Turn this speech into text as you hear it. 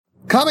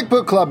Comic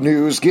Book Club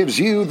News gives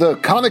you the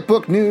comic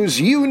book news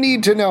you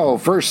need to know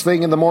first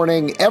thing in the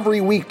morning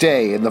every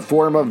weekday in the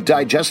form of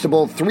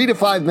digestible 3 to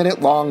 5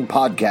 minute long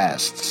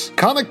podcasts.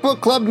 Comic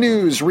Book Club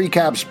News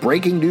recaps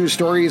breaking news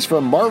stories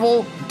from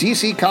Marvel,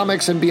 DC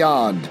Comics, and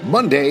beyond,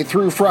 Monday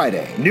through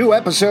Friday. New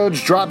episodes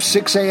drop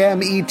 6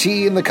 a.m. ET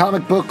in the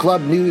Comic Book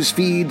Club News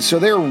feed, so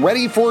they're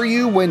ready for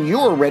you when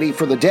you're ready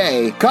for the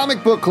day.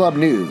 Comic Book Club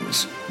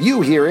News.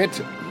 You hear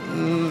it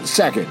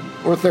second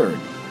or third,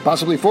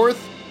 possibly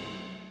fourth.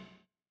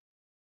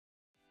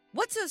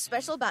 What's so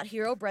special about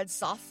Hero Bread's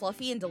soft,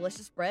 fluffy, and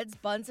delicious breads,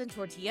 buns, and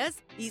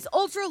tortillas? These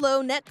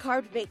ultra-low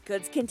net-carb baked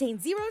goods contain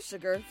zero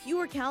sugar,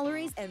 fewer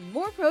calories, and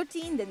more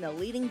protein than the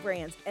leading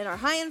brands, and are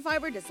high in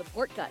fiber to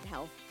support gut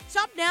health.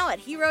 Shop now at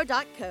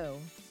hero.co.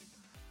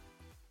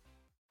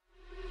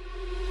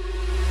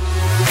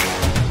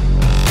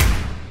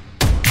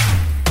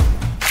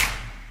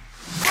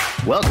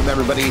 Welcome,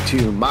 everybody,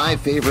 to my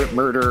favorite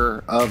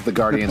murder of the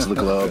Guardians of the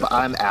Globe.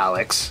 I'm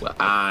Alex. Well,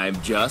 I'm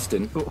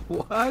Justin.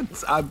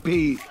 What? I'm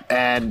Pete.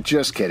 And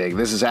just kidding.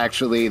 This is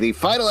actually the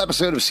final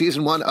episode of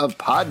Season 1 of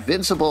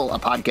Podvincible, a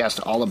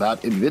podcast all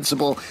about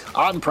Invincible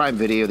on Prime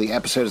Video. The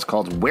episode is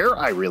called Where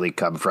I Really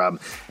Come From,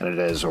 and it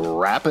is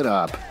wrapping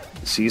up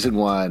Season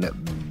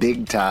 1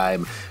 big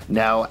time.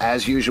 Now,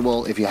 as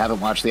usual, if you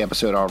haven't watched the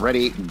episode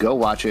already, go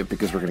watch it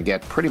because we're going to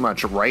get pretty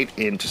much right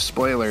into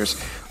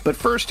spoilers. But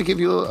first, to give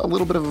you a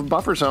little bit of a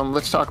buffer zone,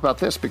 let's talk about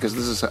this because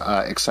this is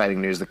exciting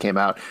news that came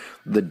out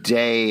the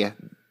day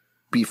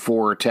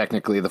before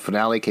technically the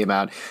finale came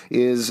out.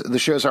 Is the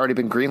show's already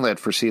been greenlit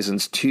for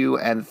seasons 2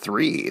 and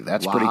 3.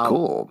 That's pretty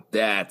cool.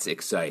 That's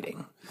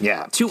exciting.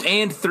 Yeah. 2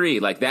 and 3,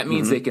 like that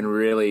means they can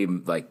really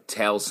like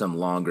tell some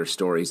longer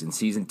stories in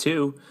season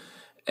 2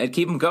 and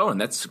keep them going.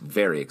 That's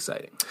very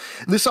exciting.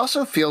 This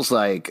also feels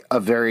like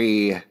a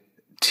very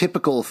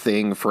typical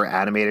thing for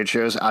animated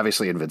shows.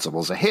 Obviously,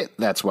 Invincible's a hit.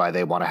 That's why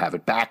they want to have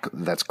it back.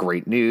 That's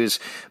great news.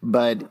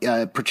 But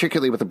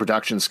particularly with the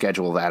production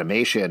schedule of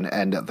animation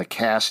and the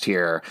cast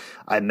here,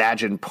 I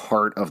imagine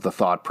part of the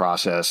thought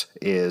process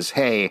is,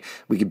 hey,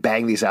 we could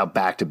bang these out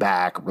back to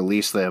back,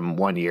 release them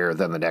one year,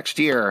 then the next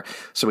year,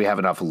 so we have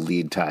enough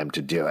lead time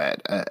to do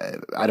it.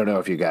 I don't know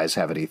if you guys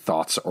have any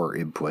thoughts or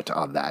input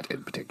on that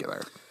in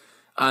particular.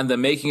 On the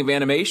making of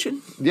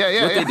animation, what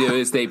they do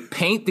is they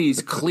paint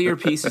these clear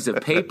pieces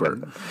of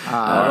paper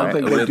I don't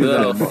think they with do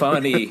little that.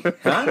 funny,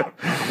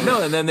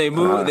 No, and then they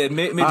move. The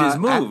images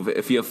move.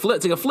 If you flip,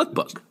 it's like a flip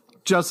book.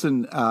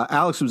 Justin,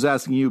 Alex was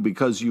asking you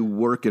because you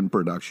work in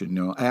production. You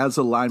know, as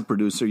a line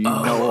producer, you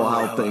know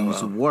how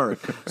things work.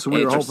 So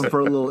we were hoping for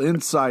a little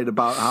insight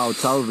about how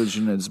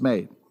television is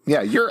made.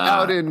 Yeah, you're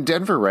out in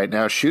Denver right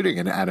now shooting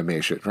an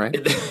animation, right?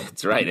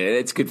 That's right.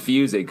 It's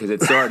confusing because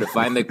it's so hard to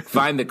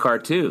find the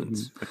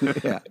cartoons.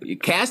 Yeah.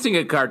 Casting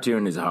a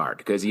cartoon is hard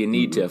because you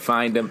need to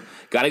find them.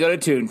 Got to go to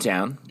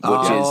Toontown,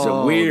 which is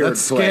a weird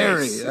That's scary.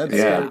 place. That's a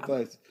scary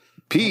place.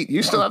 Pete,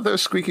 you still have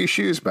those squeaky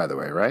shoes, by the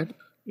way, right?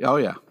 Oh,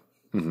 yeah.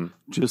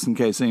 Just in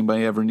case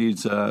anybody ever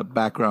needs a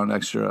background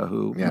extra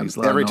who makes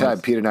a lot Every of time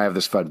noise. Pete and I have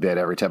this fun bit,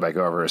 every time I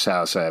go over his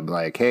house, I'm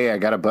like, hey, I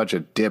got a bunch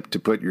of dip to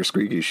put your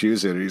squeaky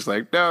shoes in. And he's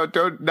like, no,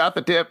 don't, not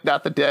the dip,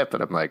 not the dip.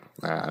 And I'm like,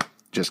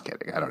 just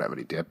kidding. I don't have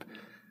any dip.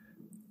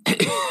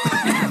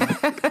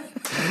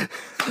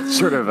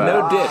 Sort of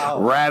No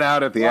dip. ran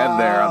out at the end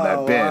there on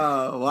that bit.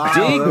 Wow,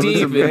 Dig that was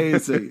deep.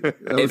 amazing.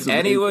 If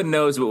anyone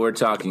knows what we're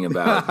talking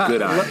about,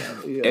 good on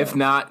you. If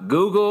not,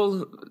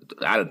 Google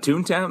out of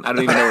Toontown. I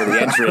don't even know where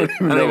the entry. I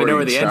don't even know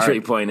where the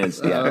entry point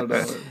is. I Yeah. don't know.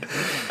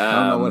 I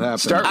don't know what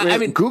happened. Start with I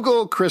mean-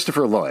 Google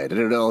Christopher Lloyd,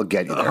 and it'll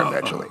get you there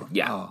eventually.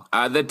 Yeah.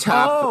 The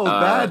top.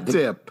 that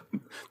dip.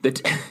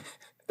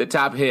 The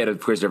top hit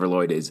of Christopher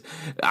Lloyd is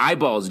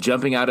eyeballs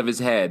jumping out of his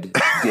head.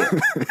 Dip.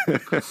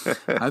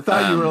 I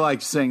thought you were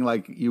like saying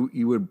like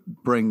you would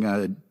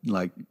bring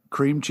like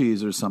cream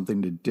cheese or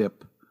something to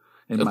dip.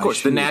 Of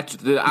course,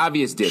 the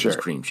obvious dip is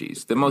cream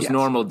cheese. The most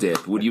normal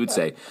dip, what you would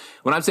say.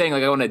 When I'm saying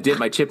like I want to dip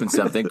my chip in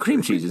something,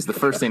 cream cheese is the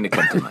first thing to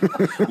come to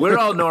mind. We're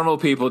all normal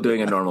people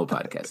doing a normal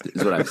podcast,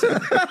 is what I'm saying.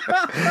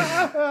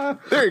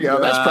 There you go.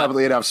 That's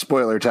probably enough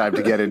spoiler time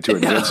to get into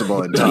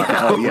Invincible and talk.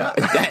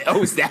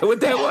 Is that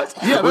what that was?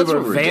 Yeah, we that's were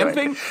what we're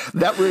vamping? doing.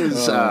 That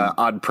was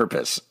on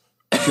purpose.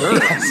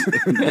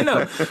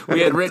 No,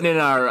 we had written in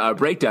our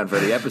breakdown for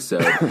the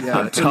episode,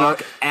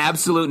 talk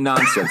absolute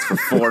nonsense for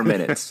 4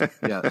 minutes.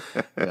 Yeah.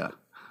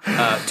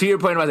 To your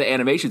point about the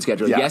animation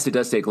schedule, yes, it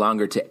does take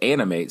longer to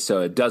animate, so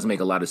it does make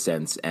a lot of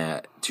sense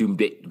to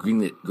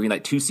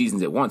greenlight 2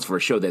 seasons at once for a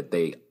show that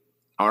they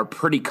are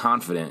pretty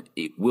confident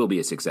it will be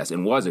a success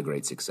and was a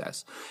great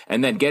success.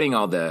 And then getting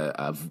all the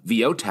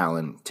VO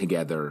talent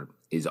together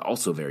is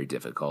also very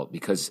difficult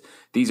because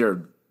these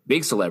are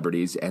big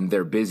celebrities and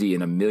they're busy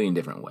in a million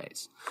different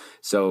ways.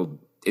 So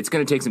it's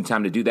going to take some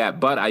time to do that,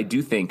 but I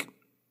do think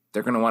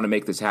they're going to want to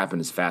make this happen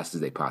as fast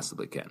as they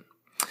possibly can.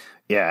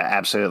 Yeah,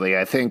 absolutely.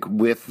 I think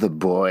with The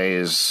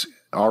Boys,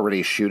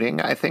 already shooting,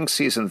 I think,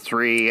 season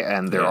 3,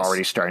 and they're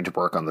already starting to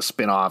work on the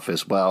spinoff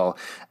as well.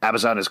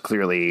 Amazon is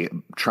clearly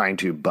trying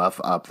to buff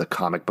up the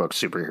comic book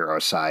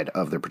superhero side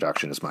of their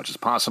production as much as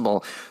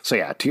possible. So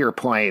yeah, to your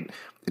point,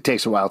 it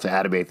takes a while to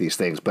animate these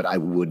things, but I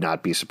would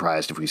not be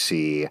surprised if we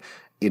see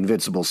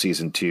Invincible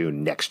season 2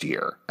 next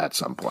year at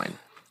some point.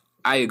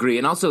 I agree.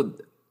 And also,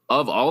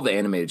 of all the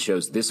animated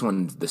shows, this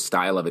one, the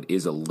style of it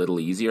is a little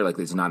easier. Like,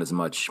 there's not as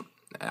much,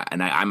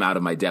 and I'm out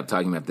of my depth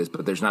talking about this,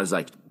 but there's not as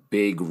like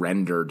big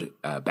rendered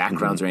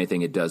backgrounds or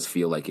anything. It does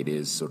feel like it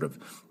is sort of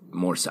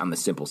more on the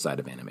simple side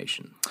of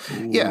animation.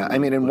 Yeah, I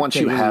mean, and once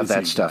you have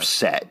that stuff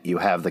set, you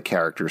have the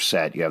characters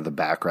set, you have the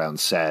background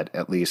set,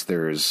 at least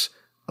there's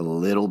a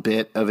little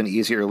bit of an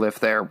easier lift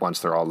there once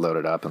they're all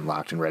loaded up and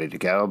locked and ready to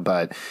go.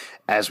 But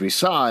as we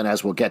saw, and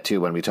as we'll get to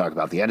when we talk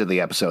about the end of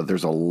the episode,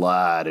 there's a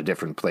lot of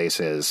different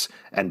places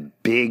and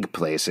big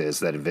places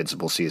that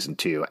Invincible Season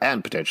 2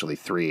 and potentially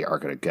 3 are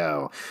going to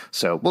go.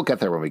 So we'll get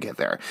there when we get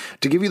there.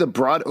 To give you the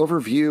broad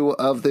overview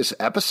of this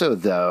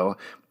episode, though,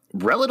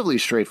 relatively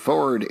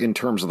straightforward in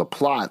terms of the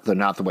plot, though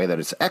not the way that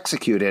it's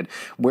executed,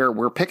 where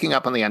we're picking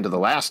up on the end of the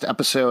last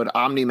episode.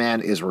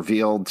 Omni-Man is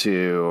revealed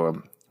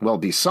to, well,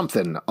 be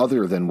something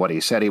other than what he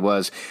said he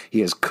was.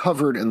 He is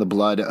covered in the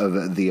blood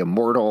of the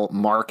Immortal.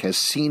 Mark has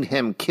seen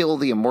him kill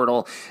the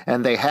Immortal,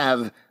 and they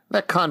have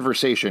that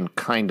conversation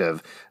kind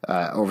of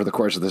over the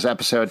course of this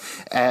episode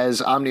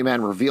as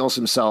Omni-Man reveals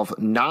himself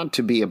not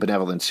to be a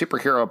benevolent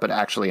superhero, but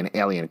actually an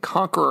alien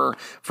conqueror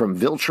from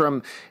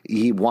Viltrum.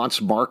 He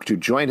wants Mark to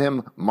join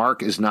him.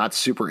 Mark is not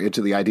super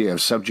into the idea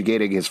of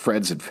subjugating his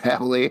friends and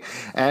family,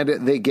 and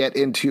they get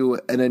into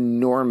an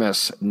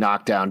enormous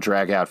knockdown,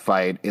 drag-out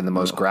fight in the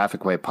most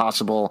graphic way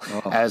possible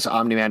as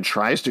Omni-Man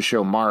tries to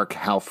show Mark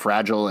how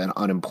fragile and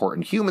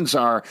unimportant humans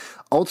are.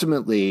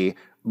 Ultimately,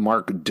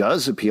 Mark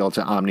does appeal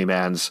to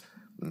Omni-Man's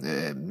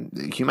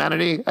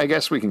humanity, I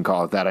guess we can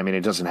call it that. I mean,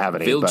 it doesn't have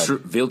any.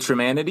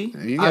 Viltrumanity?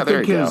 Yeah, I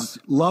think his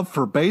love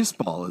for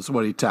baseball is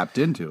what he tapped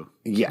into.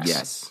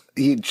 Yes.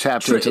 He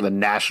tapped into the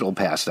national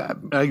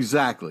pastime.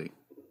 Exactly.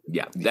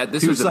 Yeah.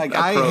 This he was like,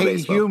 I hate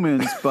baseball.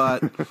 Humans,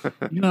 but,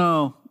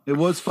 it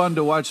was fun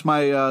to watch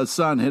my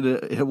son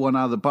hit one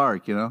out of the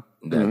park,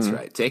 That's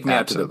right. Take me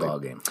out to the ball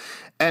game.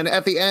 And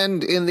at the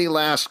end, in the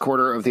last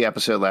quarter of the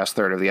episode, last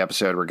third of the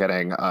episode, we're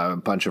getting a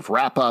bunch of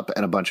wrap-up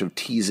and a bunch of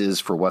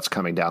teases for what's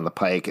coming down the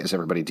pike as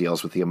everybody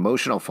deals with the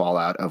emotional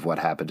fallout of what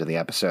happened in the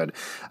episode.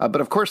 But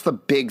of course, the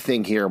big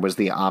thing here was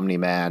the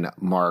Omni-Man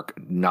Mark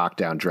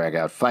knockdown,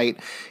 drag-out fight.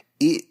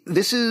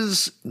 This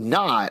is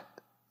not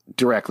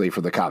directly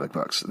from the comic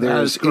books.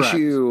 There's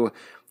issue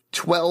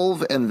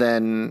 12, and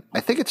then I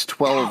think it's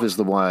 12 is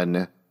the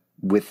one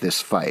with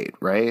this fight,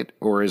 right?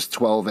 Or is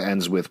 12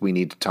 ends with we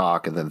need to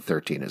talk, and then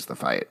 13 is the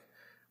fight?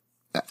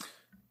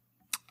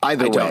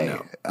 Either way. Don't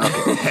know.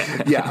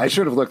 Okay. Yeah, I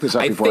should have looked this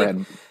up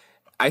beforehand.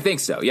 I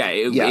think so.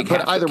 Yeah.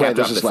 But either way,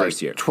 this is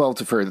like 12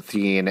 to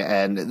 13,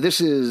 and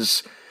this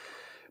is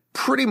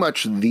pretty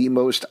much the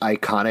most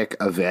iconic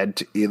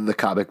event in the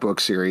comic book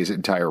series'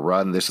 entire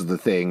run. This is the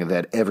thing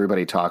that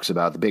everybody talks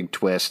about, the big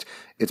twist.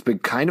 It's been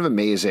kind of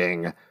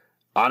amazing,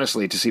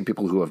 honestly, to see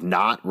people who have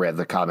not read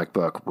the comic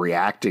book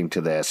reacting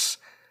to this,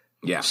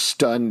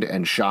 stunned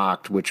and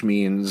shocked, which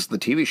means the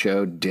TV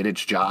show did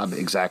its job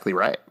exactly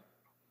right.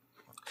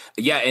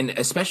 Yeah, and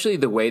especially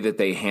the way that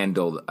they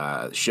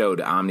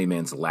showed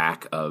Omni-Man's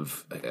lack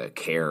of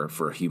care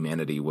for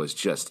humanity was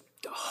just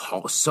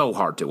so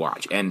hard to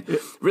watch, and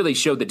really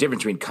showed the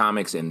difference between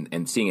comics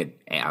and seeing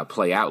it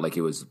play out. Like,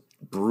 it was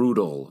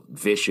brutal,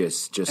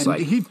 vicious, just and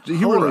he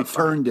really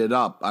turned it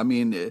up. I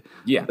mean,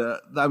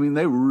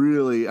 they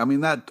really. I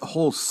mean, that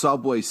whole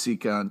subway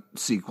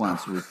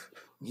sequence was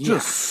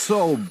just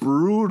so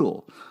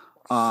brutal.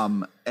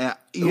 Well,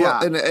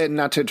 and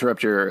not to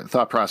interrupt your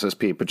thought process,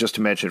 Pete, but just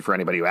to mention for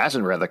anybody who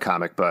hasn't read the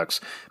comic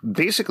books,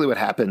 basically what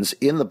happens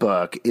in the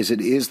book is it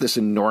is this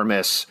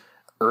enormous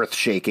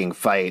earth-shaking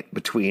fight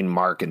between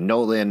Mark and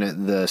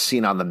Nolan. The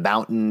scene on the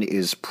mountain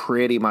is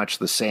pretty much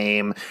the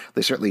same.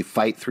 They certainly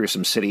fight through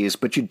some cities,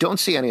 but you don't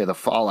see any of the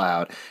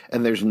fallout,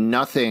 and there's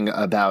nothing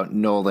about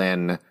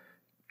Nolan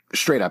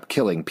straight up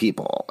killing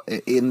people.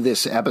 In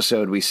this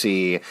episode, we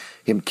see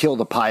him kill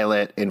the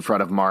pilot in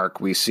front of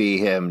Mark. We see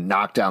him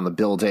knock down the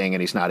building,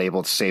 and he's not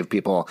able to save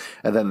people.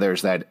 And then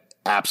there's that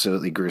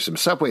absolutely gruesome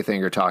subway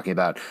thing you're talking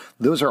about.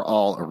 Those are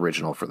all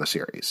original for the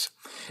series.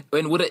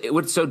 And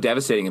what's so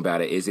devastating about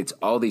it is it's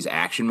all these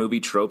action movie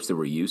tropes that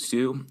we're used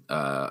to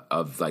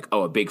of like,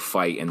 a big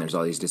fight and there's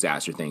all these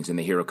disaster things and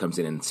the hero comes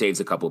in and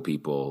saves a couple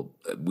people.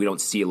 We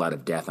don't see a lot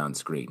of death on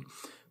screen,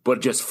 but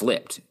it just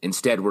flipped.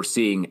 Instead, we're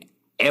seeing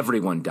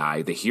everyone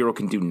die. The hero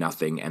can do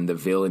nothing and the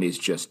villain is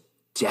just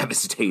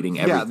devastating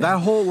everything. Yeah, that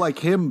whole like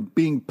him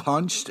being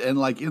punched and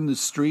like in the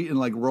street and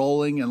like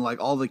rolling and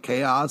like all the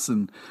chaos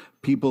and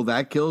people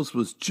that kills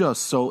was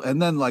just so,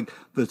 and then like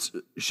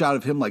the shot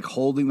of him like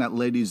holding that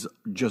lady's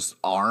just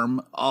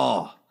arm.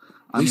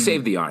 He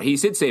saved the arm. He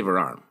did save her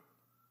arm.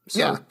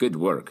 So good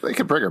work. They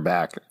could bring her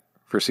back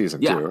for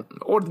season 2,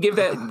 or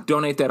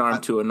donate that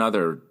arm to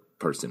another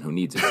person who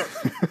needs it.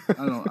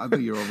 I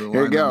think you're over the line.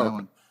 Here you go. On that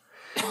one.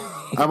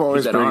 I'm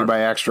always bringing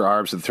my extra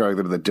arms and throwing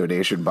them in the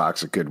donation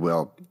box at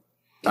Goodwill.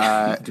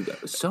 Dude,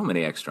 so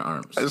many extra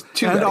arms.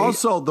 And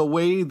also the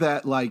way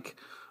that like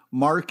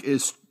Mark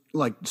is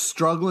like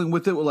struggling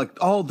with it, like,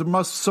 oh,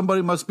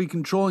 somebody must be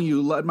controlling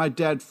you. Let my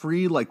dad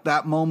free. Like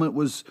that moment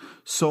was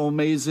so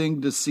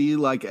amazing to see,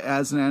 like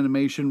as an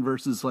animation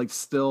versus like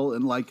still,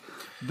 and like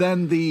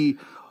then the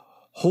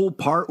whole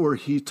part where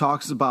he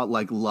talks about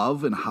like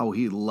love and how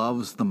he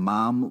loves the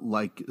mom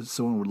like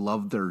someone would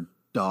love their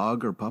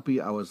dog or puppy.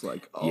 I was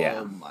like,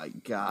 oh my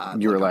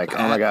God. You were like,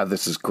 oh my God,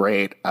 this is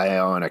great. I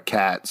own a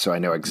cat, so I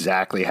know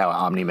exactly how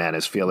Omni-Man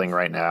is feeling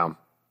right now.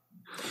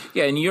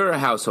 Yeah, in your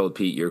household,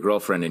 Pete, your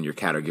girlfriend and your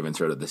cat are given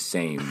sort of the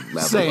same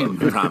level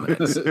of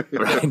prominence,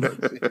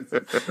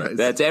 right?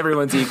 That's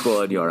everyone's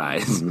equal in your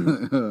eyes.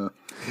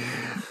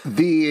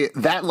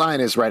 That line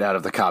is right out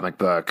of the comic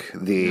book.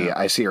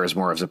 I see her as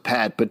more as a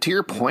pet. But to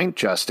your point,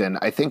 Justin,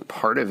 I think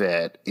part of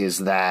it is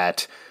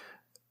that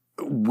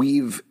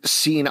we've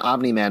seen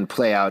Omni-Man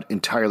play out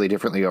entirely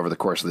differently over the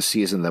course of the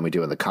season than we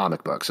do in the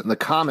comic books. In the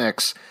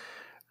comics,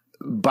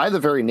 by the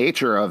very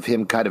nature of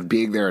him kind of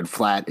being there and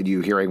flat and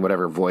you hearing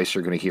whatever voice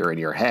you're going to hear in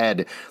your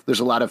head,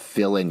 there's a lot of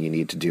fill-in you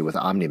need to do with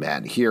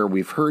Omni-Man. Here,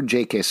 we've heard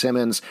J.K.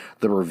 Simmons.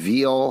 The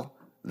reveal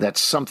that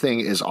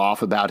something is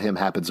off about him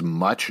happens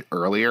much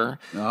earlier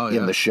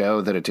in the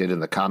show than it did in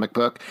the comic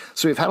book.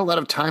 So we've had a lot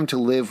of time to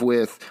live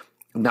with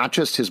not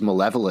just his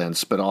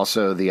malevolence, but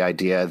also the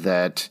idea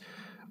that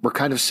we're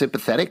kind of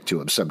sympathetic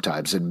to him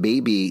sometimes. And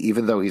maybe,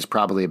 even though he's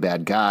probably a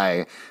bad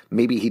guy,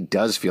 maybe he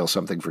does feel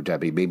something for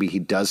Debbie. Maybe he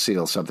does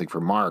feel something for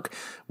Mark,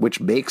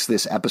 which makes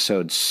this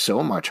episode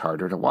so much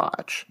harder to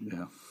watch.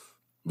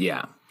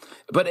 Yeah.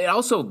 But it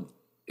also,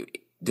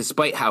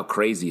 despite how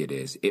crazy it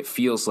is, it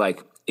feels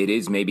like it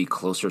is maybe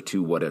closer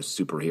to what a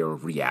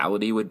superhero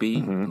reality would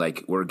be. Mm-hmm.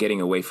 Like, we're getting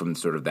away from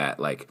sort of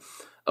that, like,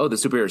 oh, the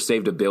superhero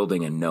saved a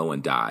building and no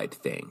one died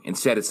thing.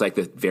 Instead, it's like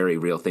the very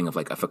real thing of,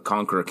 like, if a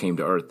conqueror came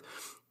to Earth,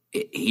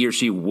 he or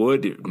she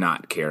would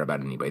not care about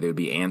anybody. There would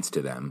be ants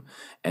to them.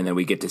 And then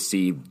we get to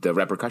see the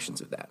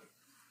repercussions of that.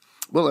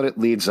 Well, and it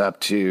leads up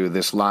to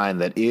this line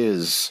that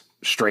is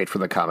straight from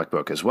the comic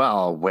book as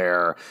well,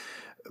 where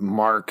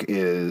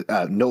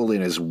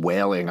Nolan is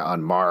wailing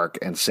on Mark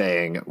and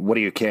saying, what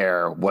do you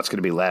care? What's going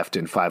to be left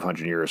in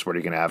 500 years? What are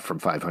you going to have from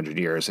 500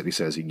 years? And he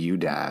says, you,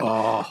 Dad.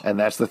 And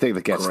that's the thing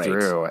that gets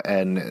through.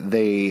 And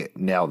they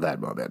nailed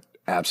that moment.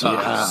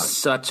 Absolutely.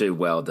 Such a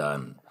well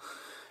done.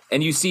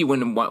 And you see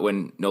when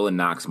Nolan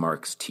knocks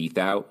Mark's teeth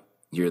out,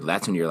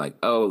 that's when you're like,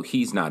 oh,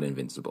 he's not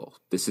invincible.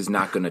 This is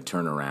not going to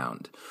turn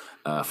around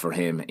for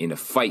him in a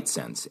fight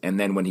sense. And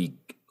then when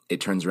it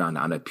turns around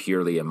on a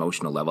purely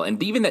emotional level,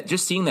 and even that,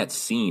 just seeing that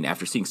scene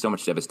after seeing so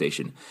much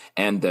devastation,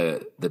 and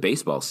the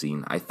baseball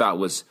scene, I thought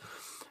was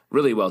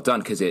really well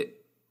done because it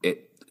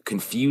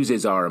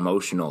confuses our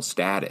emotional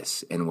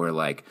status, and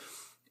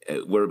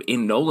we're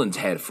in Nolan's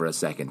head for a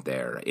second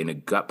there in a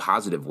gut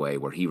positive way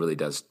where he really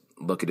does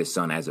look at his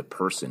son as a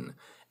person,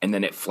 and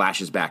then it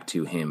flashes back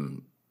to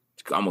him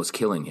almost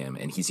killing him,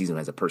 and he sees him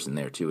as a person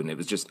there too, and it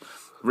was just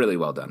really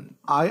well done.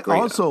 I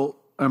also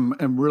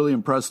am really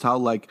impressed how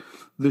like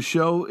the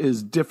show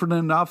is different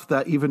enough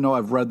that even though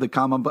I've read the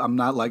comic, I'm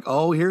not like,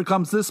 oh, here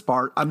comes this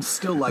part. I'm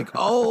still like,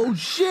 oh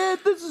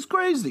shit, this is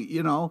crazy,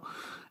 you know.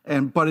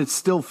 But it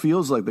still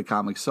feels like the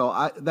comic.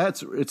 So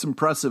it's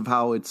impressive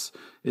how it's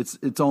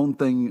its own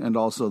thing and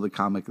also the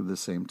comic at the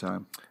same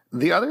time.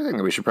 The other thing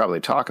that we should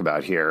probably talk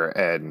about here,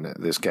 and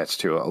this gets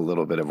to a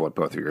little bit of what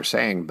both of you are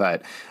saying,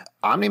 but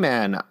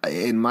Omni-Man,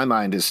 in my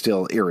mind, is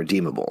still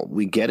irredeemable.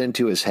 We get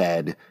into his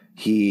head.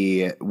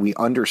 We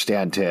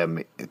understand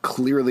him.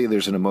 Clearly,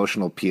 there's an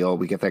emotional appeal.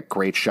 We get that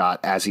great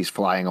shot as he's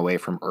flying away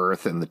from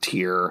Earth, and the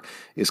tear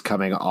is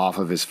coming off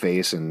of his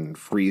face and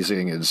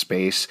freezing in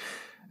space.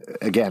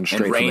 Again,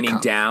 straight and raining from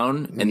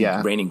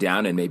raining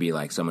down, and maybe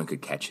like someone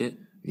could catch it.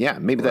 Yeah,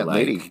 maybe that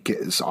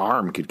lady's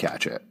arm could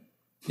catch it.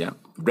 Yeah,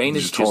 rain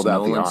is just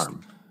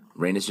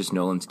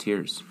Nolan's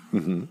tears.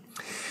 Mm-hmm.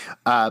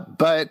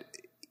 But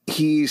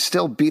he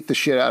still beat the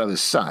shit out of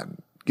his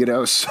son, you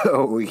know.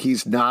 So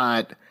he's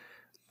not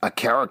a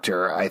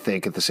character, I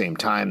think, at the same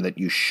time that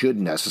you should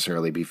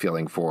necessarily be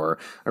feeling for,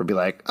 or be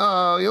like,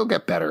 oh, you'll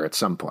get better at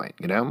some point,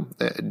 you know.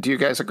 Do you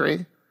guys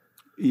agree?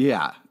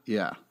 Yeah.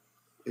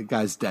 The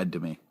guy's dead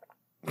to me.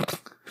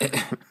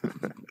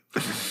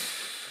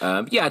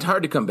 Yeah, it's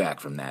hard to come back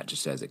from that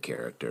just as a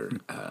character.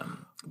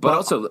 But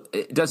also,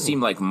 it does seem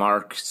like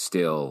Mark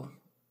still,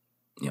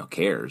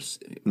 cares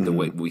the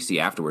way we see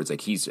afterwards.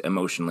 Like, he's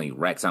emotionally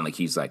wrecked. It's not like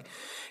he's like,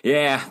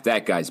 yeah,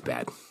 that guy's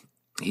bad.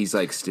 He's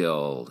like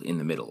still in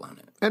the middle on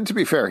it. And to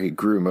be fair, he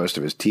grew most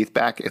of his teeth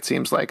back, it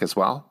seems like, as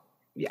well.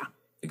 Yeah,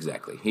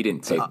 exactly. He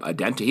didn't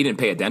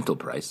pay a dental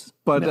price.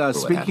 But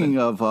speaking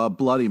of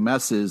bloody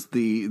messes,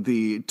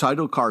 the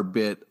title card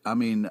bit, I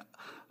mean,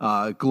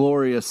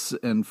 glorious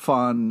and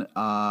fun.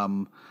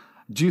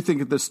 Do you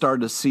think at the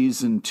start of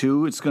season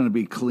 2, it's going to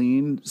be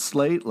clean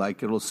slate?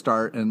 Like it'll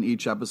start and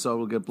each episode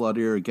will get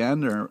bloodier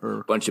again,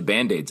 or bunch of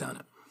Band-Aids on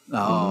it?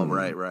 Oh,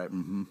 right.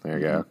 Mm-hmm. There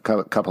you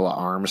go. Couple of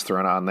arms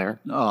thrown on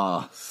there.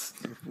 Oh,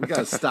 we got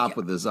to stop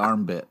with this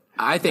arm bit.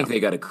 I think they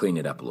got to clean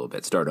it up a little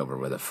bit. Start over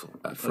with a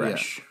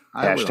fresh.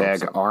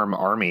 Hashtag arm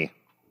army.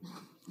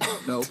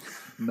 No.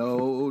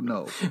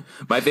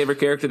 My favorite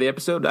character of the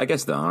episode, I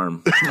guess the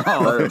arm.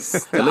 Or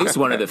at least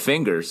one of the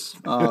fingers.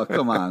 Oh,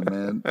 come on,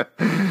 man.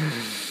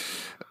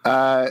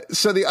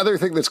 So the other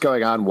thing that's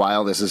going on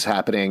while this is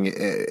happening,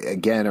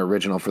 again,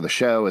 original for the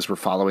show, is we're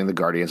following the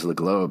Guardians of the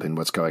Globe and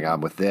what's going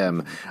on with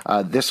them.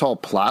 This whole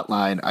plot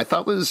line I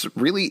thought was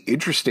really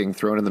interesting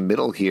thrown in the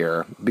middle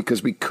here,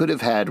 because we could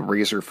have had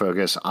razor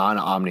focus on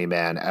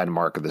Omni-Man and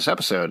Mark of this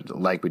episode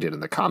like we did in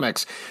the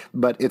comics,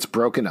 but it's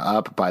broken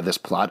up by this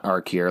plot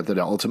arc here that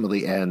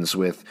ultimately ends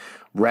with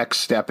Rex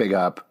stepping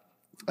up,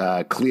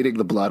 cleaning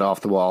the blood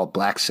off the wall,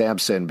 Black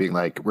Samson being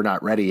like, we're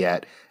not ready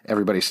yet.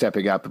 Everybody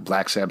stepping up, and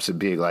Black Samson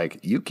being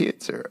like, you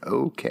kids are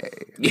okay.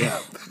 Yeah.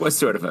 What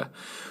sort of a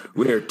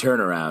weird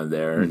turnaround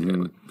there.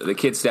 Mm-hmm. The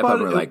kids step up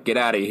and are like, get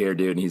out of here,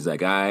 dude. And he's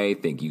like, I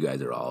think you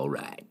guys are all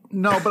right.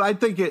 No, but I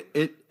think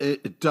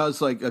it does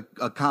like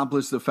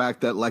accomplish the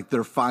fact that like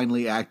they're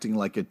finally acting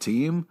like a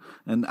team.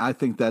 And I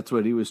think that's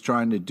what he was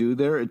trying to do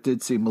there. It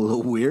did seem a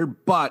little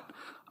weird, but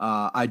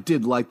I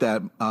did like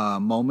that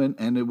moment,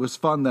 and it was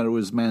fun that it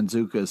was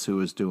Mantzoukas who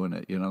was doing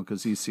it,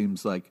 because he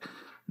seems like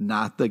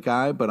not the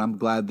guy, but I'm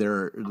glad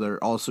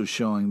they're also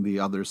showing the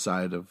other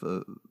side of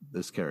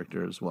this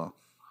character as well.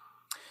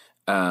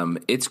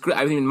 It's great.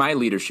 I mean, my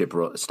leadership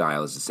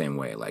style is the same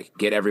way. Like,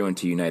 get everyone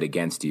to unite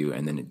against you,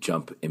 and then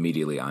jump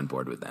immediately on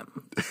board with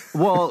them.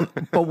 Well,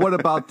 but what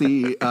about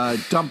the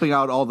dumping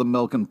out all the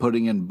milk and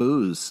putting in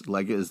booze?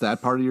 Like, is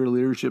that part of your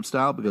leadership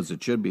style? Because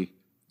it should be.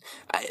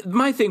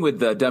 My thing with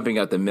dumping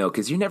out the milk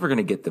is you're never going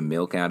to get the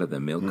milk out of the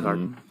milk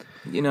carton,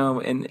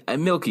 and a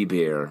milky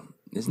beer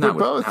is not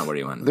what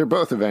you want. They're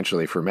both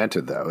eventually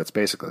fermented, though. It's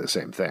basically the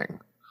same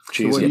thing.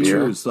 Cheese and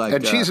beer.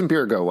 Cheese and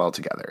beer go well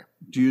together.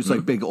 Do you use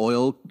like big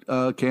oil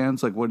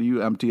cans? Like, what do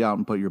you empty out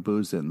and put your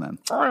booze in then?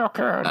 Oil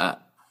can.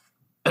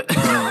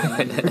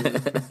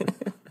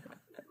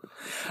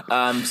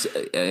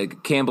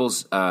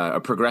 Campbell's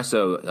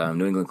Progresso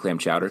New England clam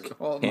chowder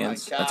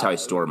cans. That's how I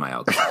store my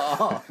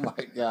alcohol. Oh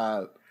my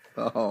god!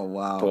 Oh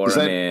wow!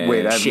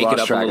 Wait, I've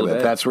lost track of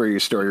it. That's where you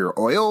store your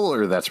oil,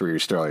 or that's where you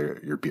store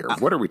your beer?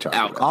 What are we talking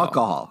about?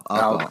 Alcohol.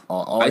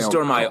 I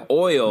store my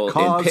oil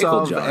in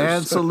pickle jars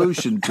and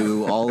solution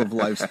to all of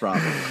life's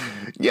problems.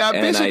 Yeah,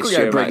 basically,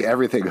 I bring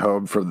everything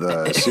home from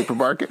the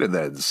supermarket and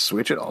then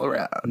switch it all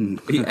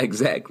around. Yeah,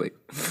 exactly.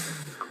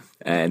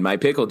 And my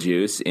pickle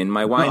juice in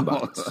my wine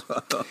box.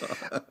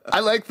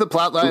 I like the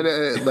plot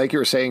line, like you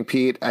were saying,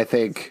 Pete. I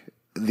think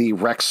the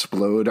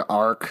Rexplode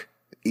arc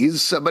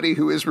is somebody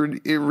who is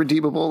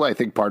irredeemable. I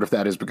think part of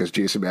that is because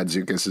Jason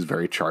Mantzoukas is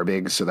very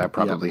charming, so that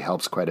probably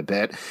helps quite a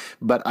bit.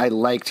 But I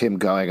liked him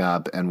going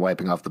up and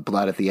wiping off the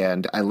blood at the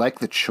end. I like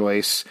the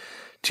choice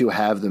to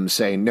have them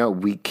say, no,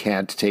 we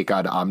can't take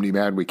on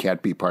Omni-Man. We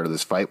can't be part of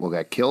this fight. We'll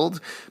get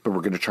killed, but we're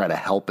going to try to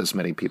help as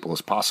many people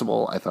as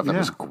possible. I thought that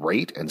was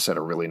great and said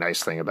a really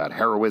nice thing about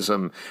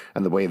heroism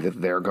and the way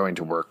that they're going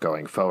to work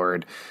going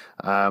forward.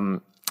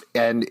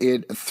 And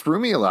it threw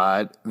me a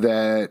lot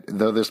that,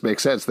 though this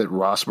makes sense, that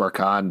Ross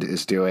Marquand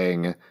is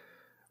doing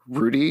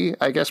Rudy,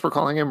 I guess we're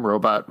calling him,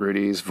 Robot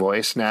Rudy's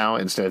voice now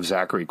instead of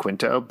Zachary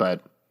Quinto,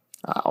 but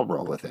I'll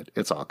roll with it.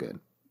 It's all good.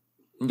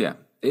 Yeah,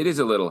 it is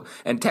a little,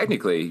 and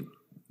technically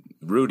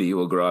Rudy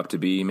will grow up to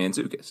be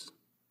Mantzoukas.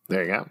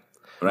 There you go.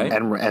 Right?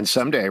 And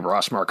someday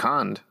Ross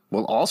Marquand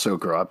will also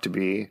grow up to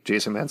be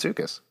Jason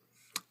Mantzoukas.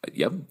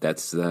 Yep,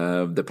 that's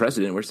the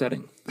precedent we're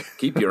setting.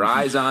 Keep your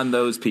eyes on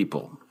those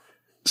people.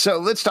 So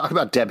let's talk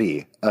about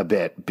Debbie a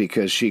bit,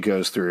 because she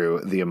goes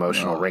through the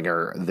emotional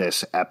ringer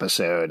this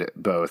episode,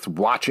 both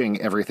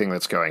watching everything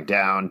that's going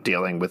down,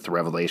 dealing with the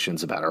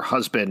revelations about her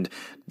husband,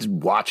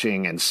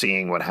 watching and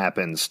seeing what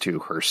happens to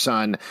her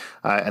son.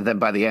 And then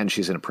by the end,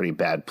 she's in a pretty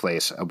bad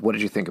place. What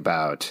did you think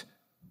about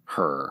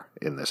her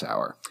in this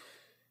hour?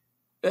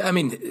 I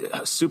mean,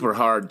 super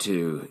hard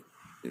to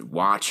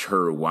watch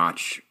her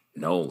watch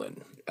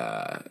Nolan.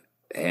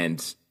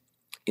 And,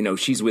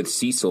 she's with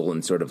Cecil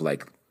and sort of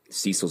like,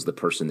 Cecil's the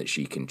person that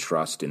she can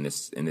trust in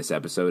this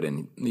episode,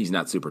 and he's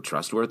not super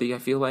trustworthy, I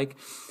feel like.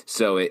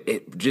 So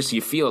it just, you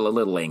feel a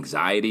little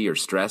anxiety or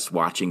stress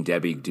watching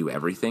Debbie do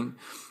everything.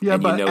 Yeah,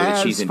 and but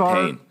that she's in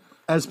pain.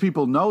 As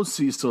people know,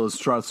 Cecil is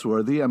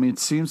trustworthy. I mean, it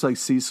seems like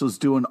Cecil's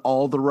doing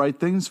all the right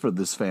things for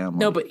this family.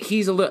 No, but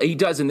he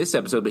does in this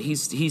episode, but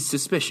he's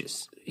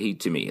suspicious.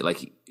 To me,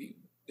 like,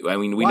 I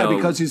mean, we know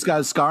because he's got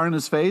a scar in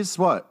his face.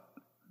 What?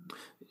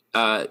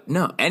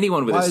 No,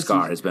 anyone with a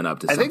scar has been up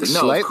to something. I think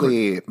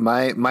slightly,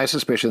 my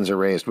suspicions are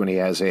raised when he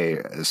has a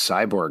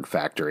cyborg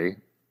factory.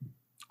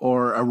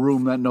 Or a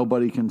room that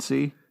nobody can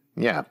see.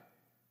 Yeah.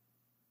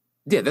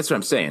 Yeah, that's what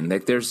I'm saying.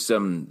 Like, there's the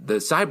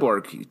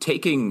cyborg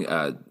taking,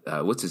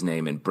 what's his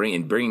name, and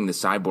bringing the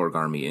cyborg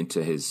army into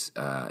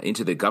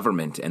into the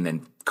government, and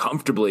then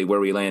comfortably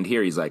where we land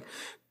here, he's like,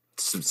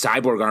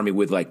 cyborg army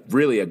with like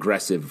really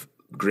aggressive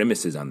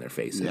grimaces on their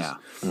faces,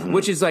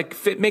 which is like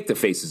make the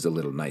faces a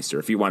little nicer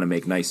if you want to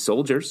make nice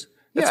soldiers.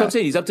 That's what I'm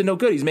saying. He's up to no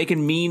good. He's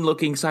making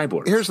mean-looking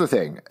cyborgs. Here's the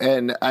thing,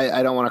 and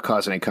I don't want to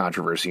cause any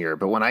controversy here,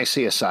 but when I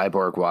see a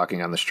cyborg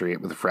walking on the street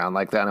with a frown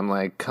like that, I'm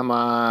like, come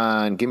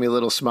on, give me a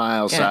little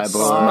smile, cyborg.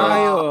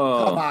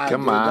 Smile.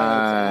 Come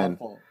on.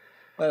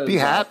 Be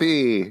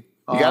happy.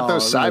 You got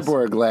those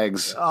cyborg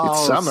legs.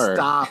 It's summer.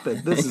 Stop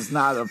it. This is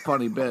not a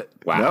funny bit.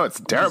 Wow. No, it's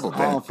a terrible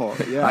bit. Awful.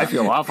 Yeah. I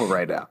feel awful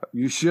right now.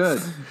 You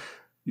should.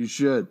 You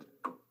should.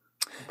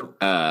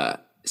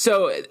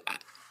 So,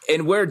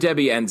 and where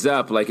Debbie ends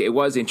up, like, it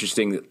was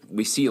interesting.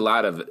 We see a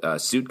lot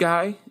of Suit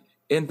Guy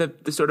in the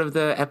sort of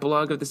the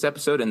epilogue of this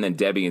episode, and then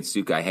Debbie and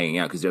Suit Guy hanging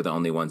out because they're the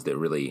only ones that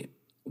really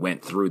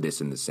went through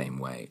this in the same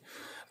way.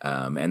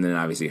 And then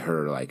obviously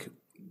her, like,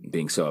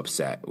 being so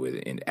upset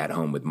at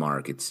home with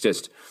Mark. It's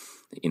just,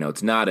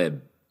 it's not a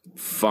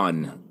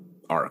fun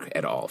arc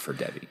at all for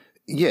Debbie.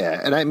 Yeah,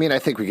 and I mean, I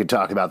think we could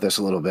talk about this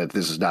a little bit.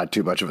 This is not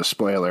too much of a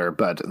spoiler,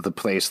 but the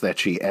place that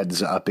she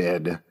ends up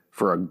in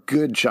for a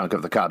good chunk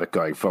of the comic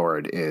going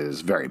forward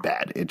is very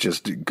bad. It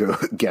just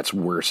gets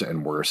worse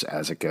and worse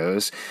as it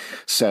goes.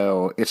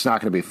 So it's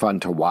not going to be fun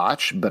to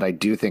watch, but I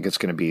do think it's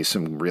going to be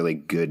some really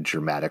good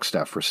dramatic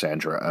stuff for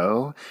Sandra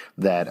Oh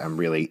that I'm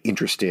really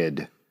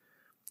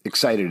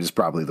excited is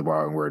probably the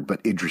wrong word, but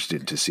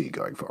interested to see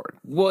going forward.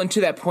 Well, and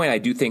to that point, I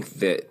do think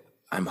that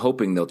I'm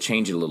hoping they'll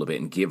change it a little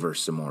bit and give her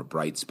some more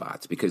bright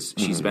spots because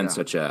she's been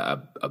such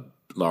a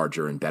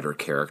larger and better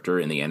character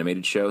in the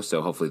animated show.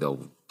 So hopefully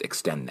they'll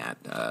extend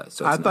that.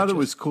 So I thought it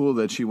was cool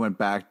that she went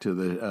back to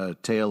the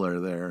tailor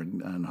there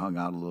and hung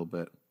out a little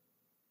bit.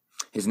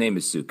 His name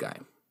is Suit Guy.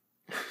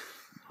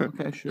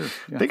 Okay, sure.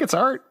 Yeah. I think it's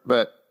art,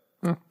 but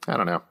I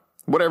don't know.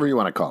 Whatever you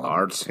want to call it.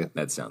 Art?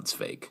 That sounds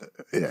fake.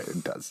 Yeah,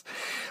 it does.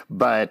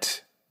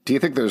 But do you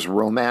think there's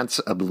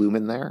romance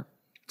a-bloomin' there?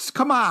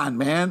 Come on,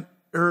 man.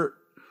 Her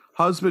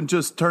husband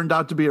just turned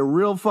out to be a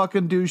real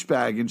fucking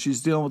douchebag, and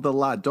she's dealing with a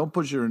lot. Don't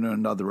push her into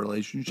another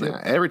relationship.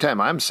 Yeah, every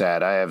time I'm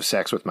sad, I have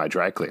sex with my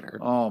dry cleaner.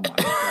 Oh, my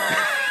God.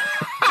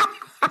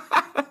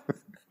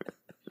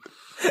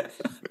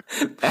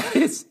 That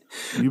is...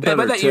 You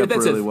better tip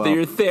really well.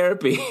 Your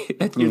therapy.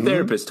 Your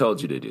therapist told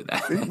you to do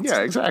that.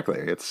 Yeah, exactly.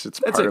 It's that's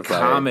part a of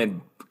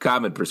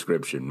common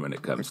prescription when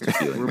it comes to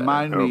feeling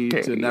Remind better. me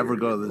to never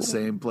go to the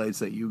same place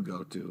that you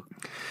go to.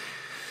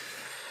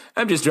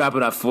 I'm just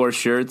dropping off 4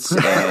 shirts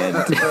and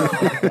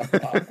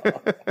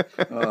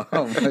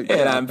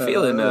and I'm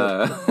feeling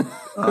a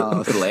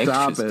little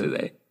anxious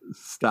today.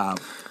 Stop.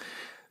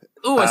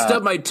 Ooh, I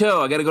stubbed my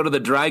toe. I got to go to the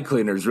dry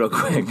cleaners real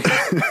quick.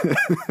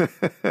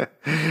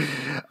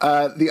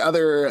 The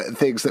other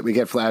things that we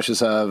get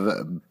flashes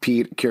of,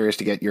 Pete, curious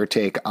to get your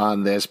take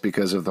on this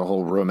because of the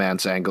whole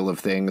romance angle of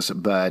things.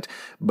 But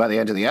by the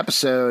end of the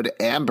episode,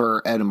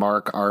 Amber and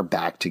Mark are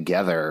back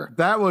together.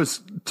 That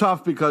was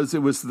tough because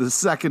it was the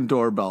second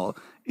doorbell.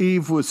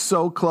 Eve was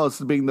so close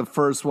to being the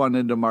first one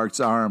into Mark's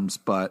arms,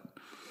 but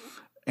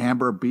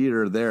Amber beat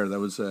her there. That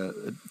was a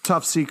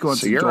tough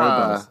sequence. So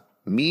you're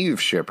Meave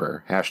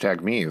shipper,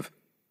 #Meave.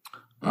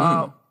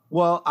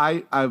 Well,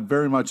 I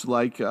very much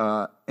like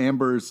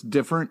Amber's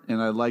different, and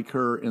I like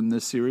her in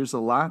this series a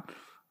lot.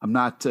 I'm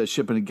not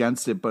shipping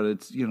against it, but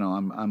it's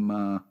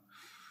I'm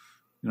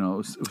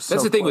That's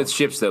the thing with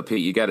ships, though,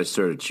 Pete. You got to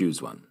sort of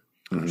choose one.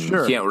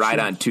 Sure, you can't ride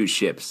on 2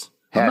 ships.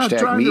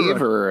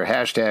 #Meave or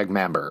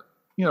 #Mamber.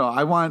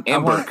 I want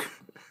Amber.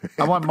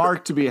 I want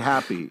Mark to be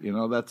happy.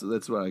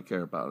 That's what I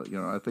care about.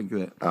 I think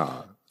that.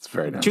 It's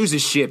very nice. Choose a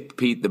ship,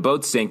 Pete. The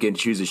boat's sinking.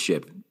 Choose a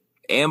ship.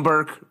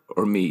 Amberk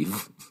or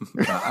Meave.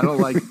 I don't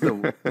like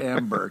the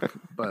Amberk,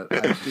 but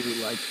I do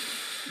like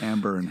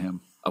Amber and him.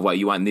 What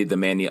you want? The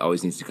man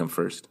always needs to come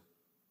first.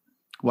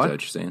 What? Is that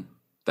what you're saying?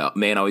 The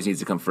man always needs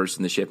to come first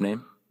in the ship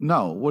name.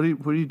 No. What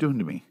are you doing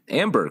to me?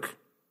 Amberk.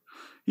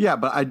 Yeah,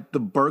 but the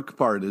Burke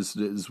part is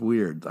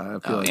weird. I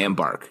feel like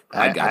Ambark.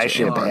 I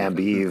ship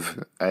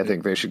Ambeeve. I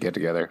think they should get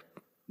together.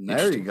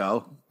 There you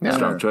go. Yeah.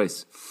 Strong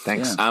choice.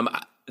 Thanks. Yeah.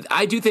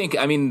 I do think.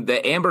 I mean,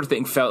 the Amber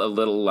thing felt a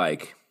little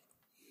like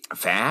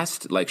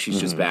fast. Like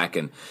she's just back,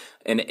 and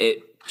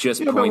it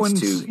just points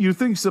to you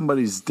think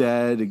somebody's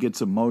dead. It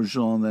gets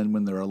emotional, and then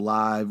when they're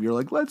alive, you're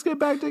like, "Let's get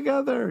back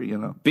together."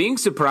 Being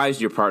surprised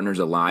your partner's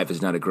alive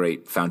is not a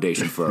great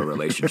foundation for a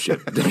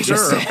relationship. Let me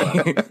just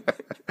say.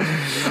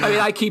 I mean,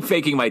 I keep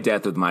faking my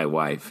death with my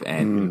wife,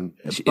 and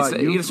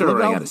you're sort of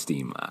running out of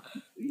steam.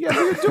 Yeah,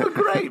 you're doing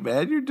great,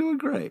 man. You're doing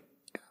great.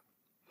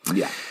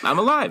 Yeah, I'm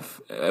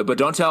alive, but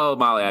don't tell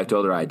Molly I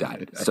told her I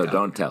died. So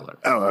don't tell her.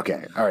 Oh,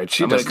 okay. All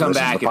right. I'm going to come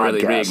back and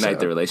really reignite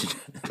the relationship.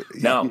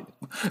 No.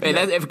 And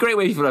that's a great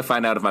way for to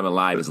find out if I'm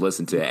alive is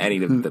listen to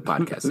any of the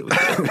podcasts that we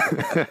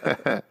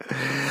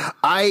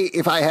do.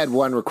 If I had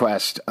one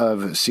request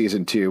of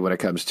season 2 when it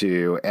comes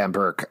to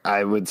Amberk,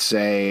 I would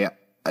say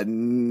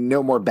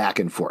no more back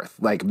and forth.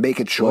 Like make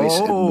a choice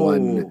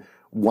in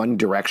one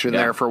direction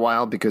there for a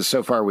while, because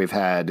so far we've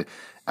had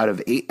out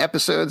of 8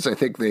 episodes, I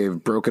think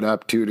they've broken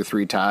up 2 to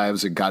 3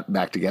 times and got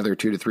back together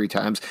 2 to 3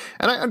 times.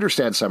 And I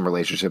understand some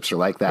relationships are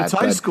like that. It's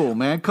high school,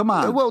 man. Come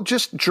on. Well,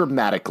 just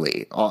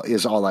dramatically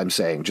is all I'm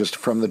saying. Just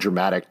from the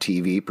dramatic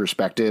TV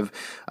perspective,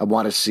 I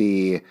want to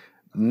see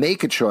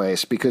make a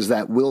choice, because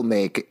that will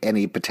make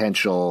any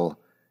potential,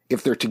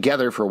 if they're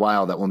together for a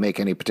while, that will make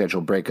any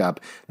potential breakup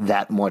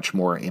that much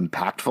more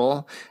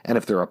impactful. And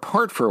if they're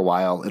apart for a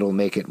while, it'll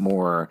make it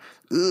more,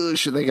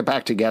 should they get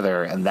back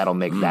together? And that'll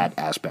make that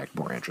aspect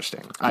more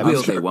interesting.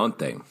 Will they, won't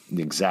they?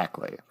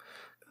 Exactly.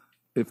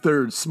 If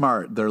they're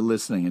smart, they're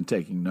listening and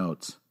taking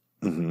notes.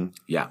 Mm-hmm.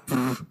 Yeah.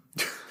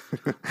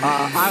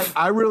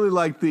 I really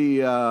like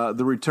the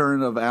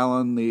return of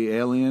Alan the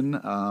alien.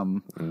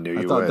 I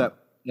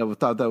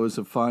thought that was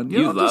a fun.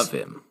 You love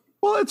him.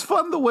 Well, it's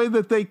fun the way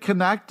that they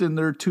connect, and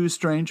they're two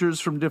strangers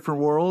from different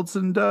worlds,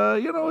 and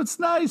it's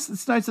nice.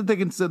 It's nice that they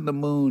can sit in the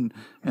moon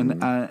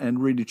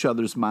and read each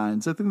other's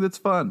minds. I think that's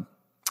fun.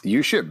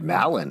 You should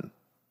Malin.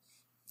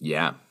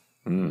 Yeah.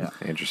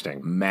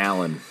 Interesting.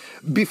 Malin.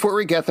 Before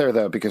we get there,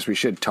 though, because we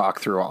should talk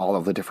through all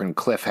of the different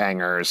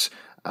cliffhangers.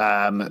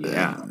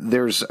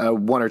 There's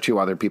one or two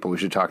other people we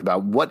should talk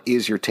about. What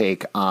is your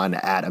take on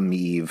Adam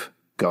Eve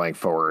going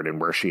forward and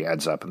where she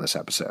ends up in this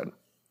episode?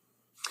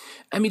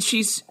 I mean,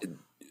 she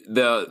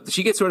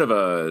gets sort of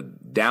a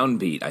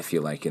downbeat, I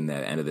feel like, in the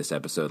end of this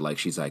episode. Like,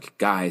 she's like,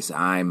 guys,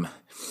 I'm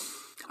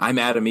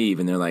Adam Eve.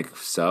 And they're like,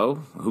 so?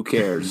 Who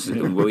cares?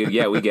 We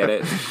get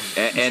it.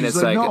 And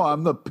it's like, no,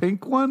 I'm the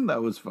pink one?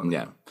 That was funny.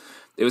 Yeah.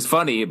 It was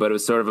funny, but it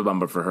was sort of a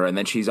bummer for her. And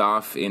then she's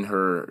off in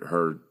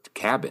her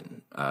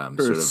cabin.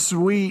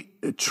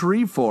 Sweet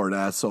tree fort,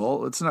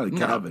 asshole. It's not a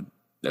cabin.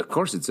 Of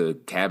course, it's a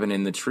cabin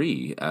in the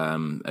tree,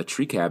 a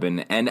tree cabin.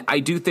 And I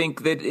do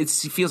think that it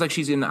feels like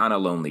she's on a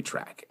lonely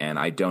track. And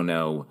I don't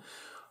know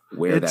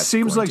where that's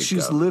going to go. It seems like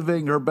she's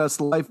living her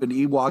best life in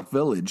Ewok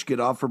Village. Get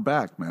off her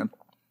back, man.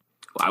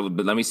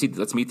 But let's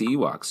meet the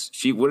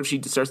Ewoks. What if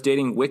she starts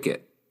dating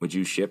Wicket? Would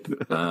you ship?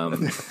 Go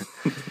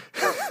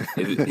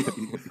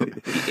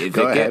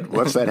ahead.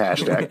 What's that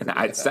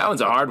hashtag? It sounds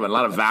a hard one. A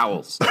lot of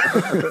vowels.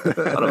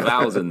 A lot of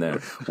vowels in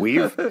there.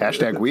 Weave?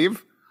 Hashtag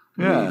weave?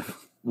 Yeah.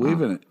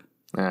 Weaving it.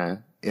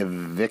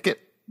 Evicket?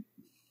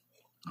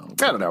 I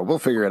don't know. We'll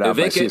figure it out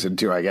by season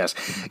 2, I guess.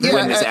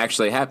 When this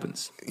actually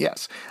happens.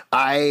 Yes.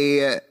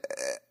 I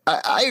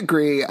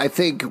agree. I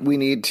think we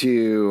need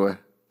to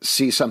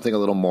see something a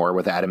little more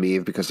with Adam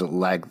Eve, because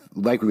like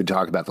we would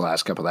talk about the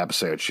last couple of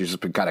episodes, she's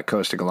just been kind of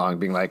coasting along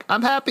being like,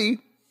 I'm happy.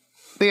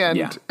 The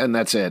end. And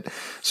that's it.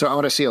 So I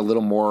want to see a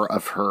little more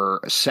of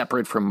her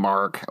separate from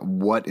Mark.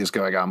 What is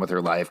going on with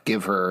her life?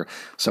 Give her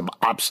some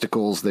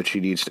obstacles that she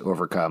needs to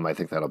overcome. I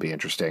think that'll be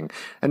interesting.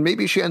 And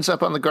maybe she ends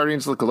up on the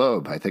Guardians of the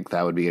Globe. I think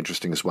that would be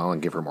interesting as well,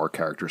 and give her more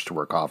characters to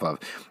work off of.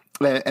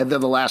 And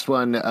then the last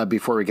one,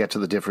 before we get to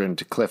the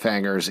different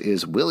cliffhangers,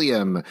 is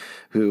William,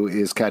 who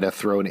is kind of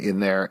thrown in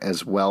there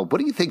as well. What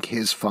do you think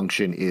his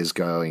function is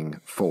going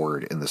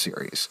forward in the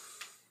series?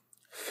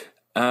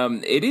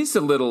 It is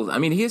a little, I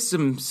mean, he has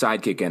some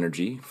sidekick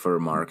energy for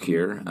Mark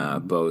here,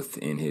 both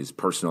in his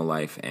personal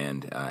life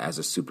and as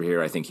a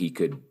superhero. I think he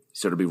could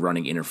sort of be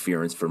running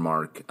interference for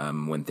Mark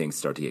when things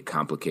start to get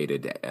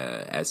complicated,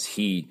 as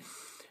he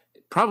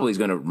probably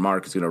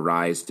Mark is going to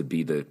rise to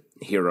be the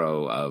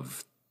hero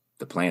of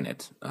the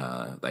planet,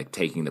 like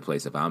taking the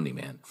place of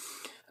Omni-Man.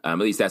 At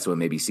least that's what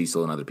maybe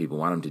Cecil and other people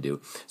want him to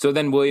do. So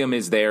then William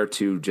is there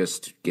to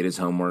just get his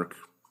homework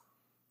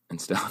and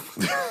stuff.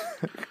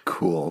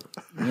 Cool.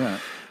 Yeah.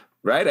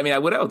 Right? I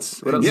mean, what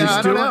else? What else?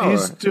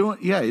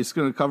 Yeah, He's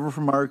going to cover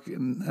for Mark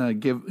and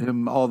give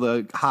him all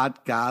the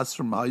hot goss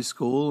from high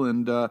school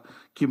and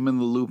keep him in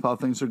the loop how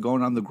things are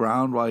going on the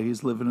ground while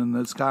he's living in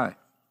the sky.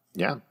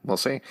 Yeah, we'll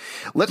see.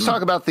 Let's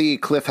talk about the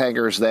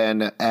cliffhangers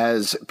then.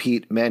 As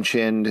Pete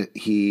mentioned,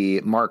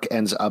 Mark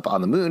ends up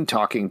on the moon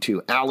talking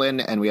to Alan,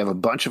 and we have a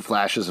bunch of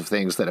flashes of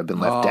things that have been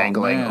left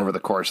dangling over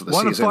the course of the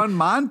season. What a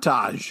fun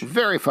montage.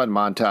 Very fun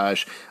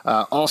montage.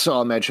 Also,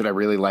 I'll mention I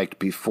really liked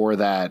before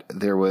that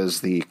there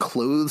was the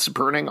clothes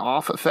burning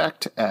off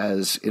effect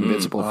as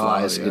Invincible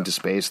flies into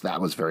space. That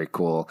was very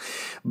cool.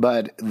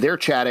 But they're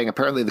chatting.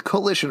 Apparently, the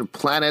coalition of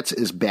planets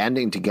is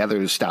banding together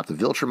to stop the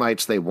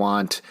Viltrumites. They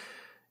want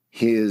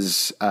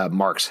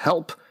Mark's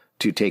help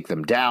to take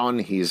them down.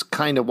 He's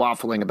kind of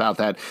waffling about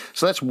that.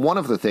 So that's one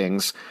of the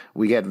things.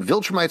 We get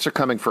Viltrumites are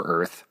coming for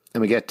Earth,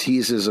 and we get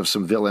teases of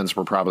some villains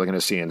we're probably going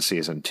to see in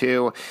season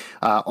 2.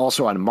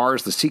 Also on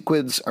Mars, the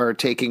Sequids are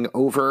taking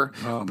over.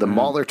 The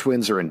Mauler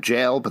twins are in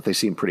jail, but they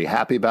seem pretty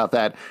happy about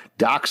that.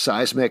 Doc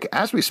Seismic,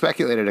 as we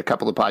speculated a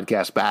couple of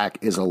podcasts back,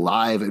 is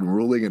alive and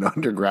ruling an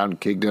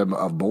underground kingdom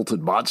of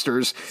molten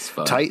monsters.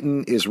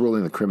 Titan is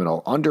ruling the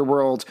criminal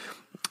underworld.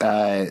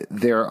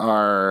 There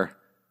are,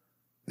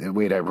 I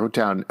wrote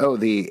down,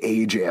 the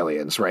age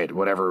aliens, right?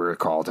 Whatever we're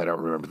called. I don't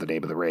remember the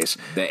name of the race.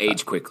 The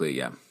age quickly,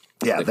 yeah.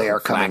 Yeah, they are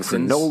coming for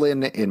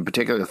Nolan, in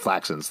particular the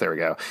Flaxons. There we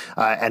go.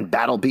 And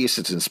Battle Beast,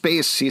 it's in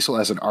space. Cecil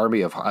has an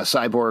army of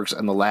cyborgs.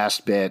 And the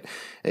last bit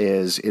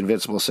is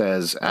Invincible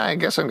says, I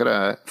guess I'm going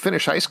to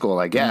finish high school,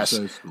 I guess.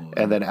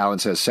 And then Alan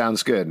says,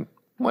 sounds good.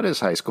 What is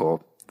high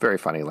school? Very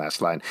funny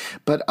last line.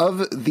 But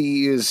of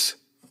these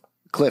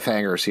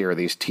cliffhangers here,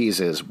 these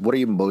teases, what are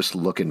you most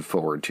looking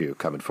forward to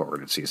coming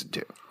forward in season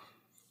 2?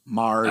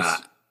 Mars.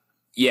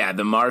 Yeah,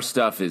 the Mars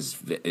stuff is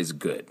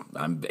good.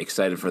 I'm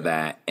excited for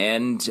that.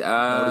 And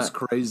that was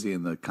crazy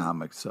in the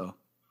comics. So,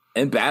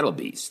 and Battle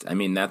Beast. I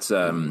mean, that's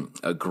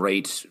a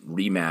great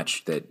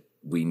rematch that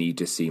we need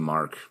to see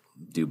Mark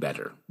do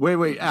better.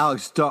 Wait,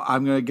 Alex.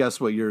 I'm going to guess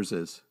what yours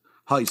is.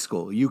 High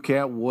school. You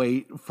can't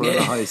wait for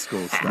the high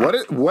school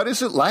stuff. What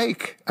is it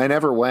like? I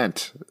never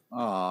went.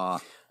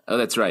 Oh,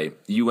 that's right.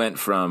 You went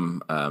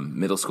from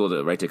middle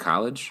school right to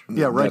college?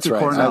 Yeah, right that's to right.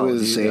 Cornell.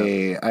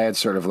 I had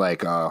sort of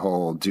like a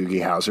whole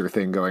Doogie Howser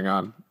thing going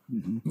on.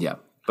 Mm-hmm. Yeah,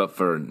 but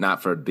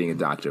not for being a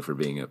doctor, for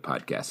being a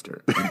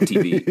podcaster,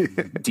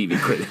 TV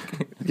critic.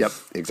 Yep,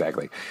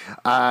 exactly.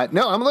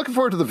 No, I'm looking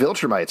forward to the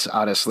Viltrumites,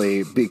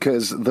 honestly,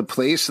 because the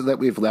place that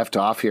we've left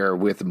off here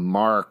with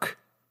Mark,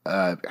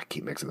 I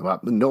keep mixing them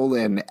up,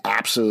 Nolan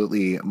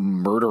absolutely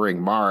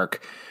murdering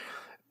Mark.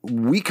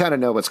 We kind of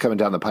know what's coming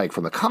down the pike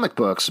from the comic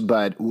books,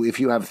 but if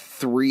you have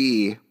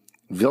 3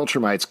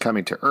 Viltrumites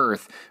coming to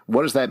Earth,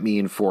 what does that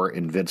mean for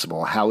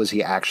Invincible? How is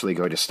he actually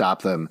going to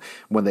stop them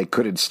when they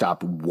couldn't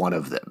stop one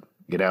of them?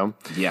 You know?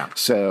 Yeah.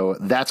 So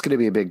that's going to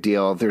be a big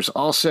deal. There's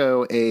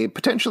also a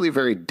potentially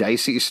very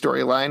dicey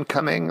storyline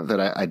coming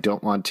that I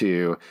don't want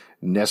to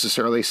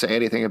necessarily say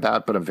anything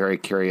about, but I'm very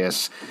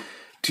curious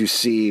to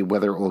see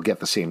whether it will get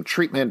the same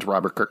treatment.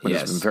 Robert Kirkman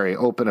has been very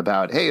open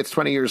about, hey, it's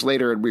 20 years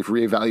later and we've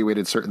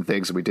reevaluated certain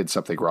things and we did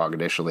something wrong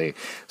initially.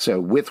 So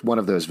with one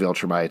of those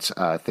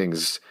Viltrumites,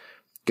 things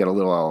get a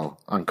little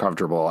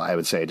uncomfortable, I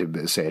would say,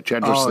 to say it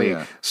generously. Oh,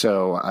 yeah.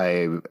 So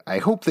I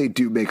hope they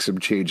do make some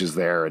changes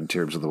there in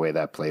terms of the way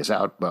that plays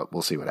out, but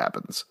we'll see what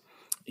happens.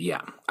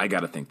 Yeah, I got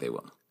to think they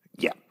will.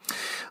 Yeah.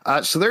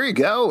 So there you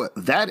go.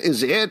 That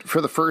is it for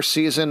the first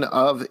season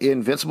of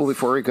Invincible.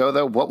 Before we go,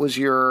 though, what was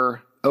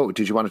your... Oh,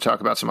 did you want to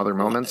talk about some other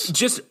moments?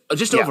 Just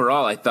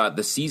overall, I thought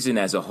the season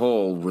as a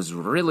whole was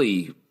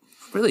really,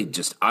 really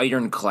just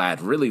ironclad,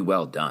 really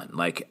well done.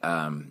 Like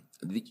when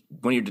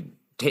you're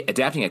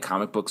adapting a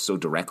comic book so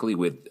directly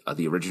with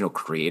the original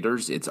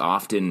creators, it's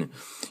often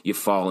you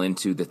fall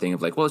into the thing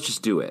of like, well, let's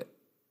just do it.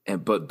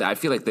 But I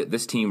feel like that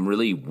this team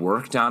really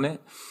worked on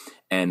it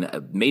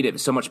and made it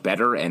so much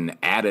better and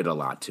added a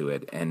lot to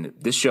it. And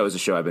this show is a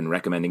show I've been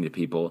recommending to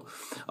people.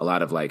 A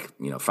lot of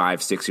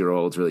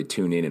 5-6-year-olds really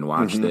tune in and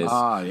watch this.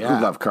 Yeah.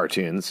 Who love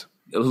cartoons.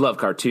 Who love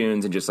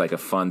cartoons and just like a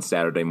fun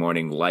Saturday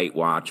morning light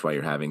watch while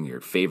you're having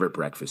your favorite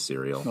breakfast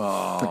cereal.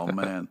 Oh,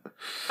 man.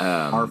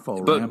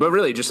 But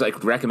really just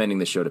like recommending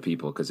the show to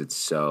people because it's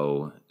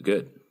so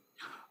good.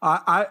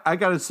 I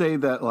got to say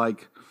that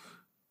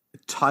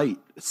tight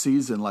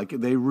season,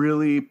 they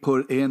really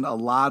put in a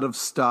lot of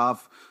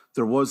stuff.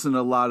 There wasn't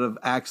a lot of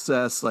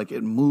access.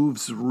 It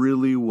moves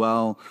really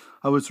well.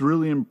 I was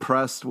really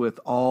impressed with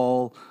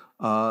all,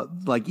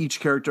 each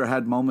character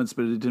had moments,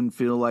 but it didn't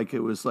feel like it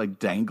was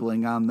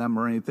dangling on them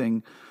or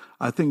anything.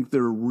 I think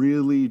they're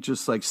really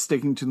just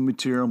sticking to the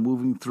material,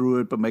 moving through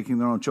it, but making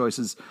their own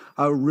choices.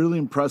 I was really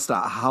impressed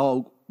at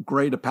how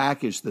great a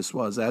package this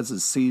was as a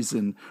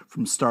season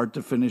from start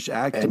to finish.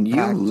 And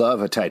you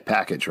love a tight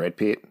package, right,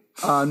 Pete?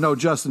 No,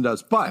 Justin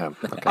does, but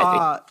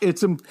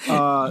it's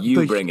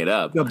you bring it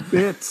up.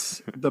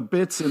 The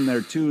bits in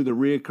there too, the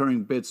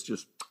reoccurring bits,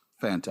 just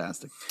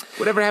fantastic.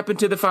 Whatever happened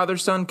to the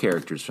father-son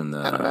characters from the...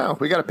 I don't know.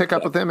 We got to pick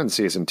up with them in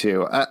season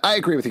 2. I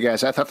agree with you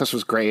guys. I thought this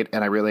was great,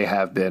 and I really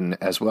have been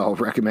as well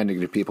recommending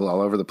to people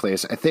all over the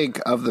place. I think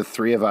of the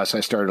 3 of us,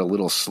 I started a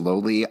little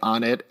slowly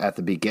on it at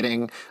the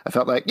beginning. I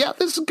felt like, yeah,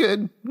 this is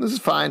good. This is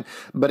fine.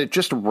 But it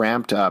just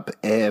ramped up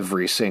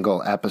every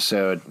single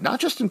episode, not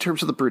just in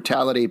terms of the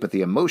brutality, but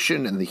the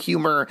emotion and the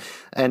humor,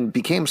 and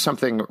became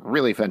something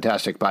really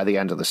fantastic by the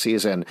end of the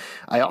season.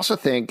 I also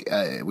think,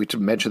 we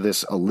mentioned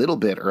this a little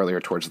bit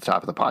earlier towards the top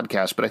of the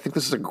podcast, but I think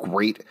this is a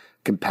great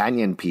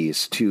companion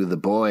piece to The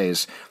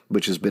Boys,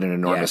 which has been an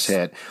enormous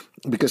hit,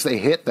 because they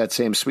hit that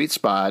same sweet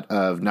spot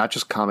of not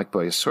just comic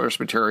book source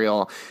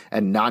material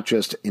and not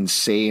just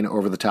insane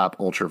over-the-top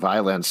ultra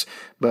violence,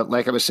 but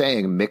like I was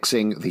saying,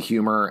 mixing the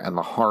humor and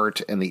the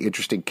heart and the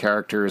interesting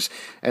characters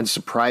and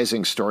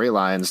surprising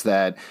storylines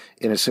that,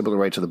 in a similar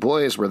way to The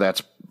Boys, where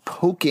that's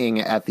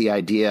poking at the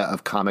idea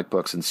of comic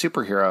books and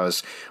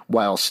superheroes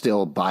while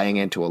still buying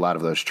into a lot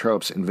of those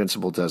tropes.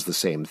 Invincible does the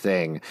same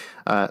thing.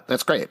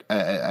 That's great.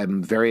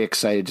 I'm very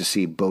excited to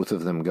see both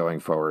of them going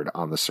forward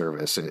on the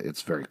service.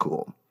 It's very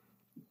cool.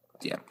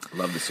 Yeah,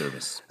 love the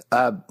service.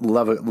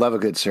 Love a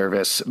good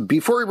service.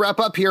 Before we wrap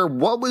up here,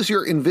 what was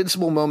your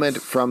Invincible moment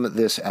from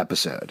this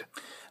episode?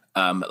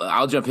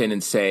 I'll jump in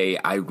and say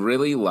I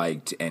really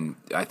liked, and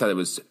I thought it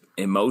was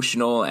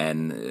emotional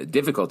and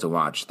difficult to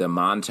watch, the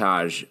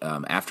montage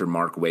after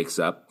Mark wakes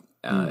up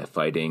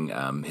fighting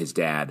his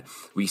dad.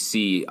 We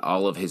see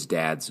all of his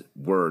dad's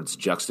words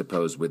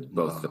juxtaposed with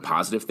both the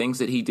positive things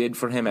that he did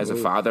for him as a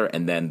father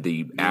and then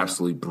the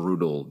absolutely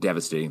brutal,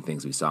 devastating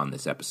things we saw in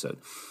this episode.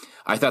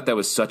 I thought that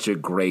was such a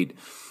great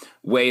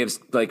way of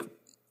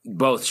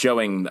both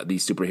showing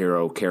these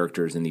superhero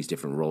characters in these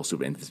different roles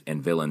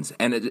and villains.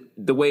 And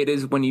the way it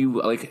is when you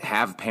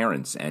have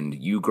parents and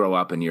you grow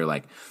up and you're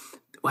like,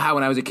 wow,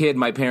 when I was a kid,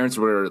 my parents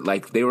were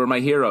like, they were my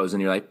heroes.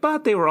 And you're like,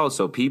 but they were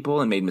also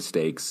people and made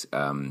mistakes.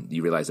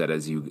 You realize that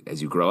as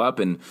you grow up.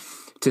 And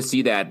to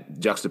see that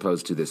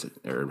juxtaposed to this,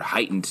 or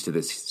heightened to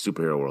this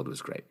superhero world,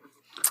 was great.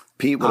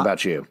 Pete, what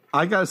about you?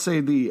 I got to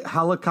say the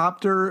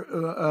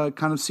helicopter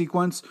kind of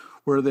sequence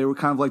where they were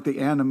kind of like the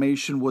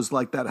animation was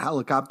like that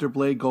helicopter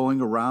blade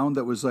going around.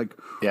 That was like,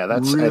 yeah,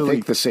 that's, really... I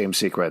think, the same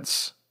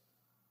sequence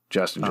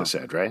Justin just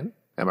said, right?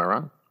 Am I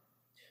wrong?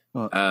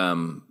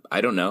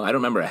 I don't know. I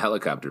don't remember a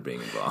helicopter being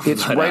involved.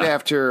 It's right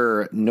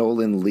after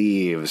Nolan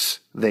leaves,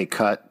 they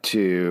cut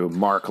to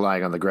Mark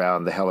lying on the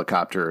ground, the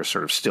helicopter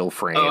sort of still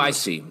framed. Oh, I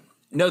see.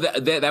 No,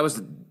 that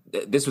was...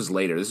 This was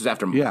later. This was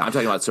after. Yeah. I'm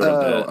talking about sort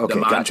of the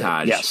montage.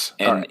 Gotcha. Yes,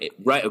 and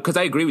right, because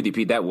I agree with you,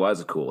 Pete. That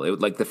was cool. It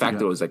like the fact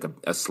that it was like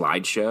a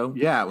slideshow.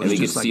 Yeah, it was and we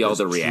just could like see all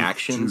the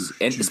reactions,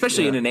 and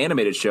especially in an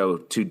animated show,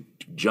 to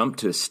jump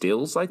to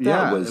stills like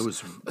that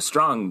was a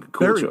strong,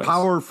 cool very choice.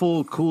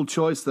 Powerful, cool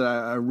choice that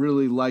I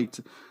really liked.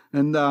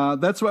 And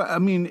that's what I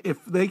mean.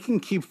 If they can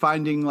keep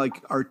finding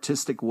like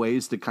artistic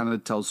ways to kind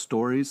of tell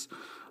stories,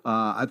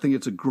 I think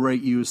it's a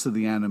great use of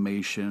the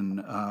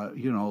animation.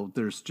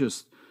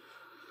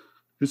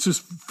 It's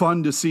just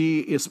fun to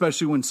see,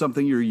 especially when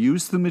something you're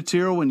used to the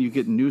material, when you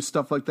get new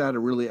stuff like that, it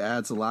really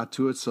adds a lot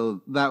to it.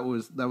 So that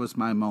was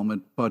my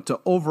moment. But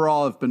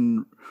overall, I've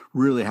been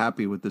really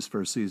happy with this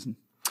first season.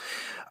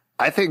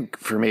 I think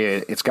for me,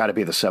 it's got to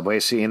be the subway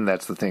scene.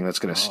 That's the thing that's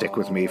going to stick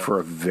with me for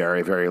a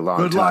very, very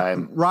long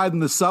time. Good luck riding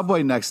the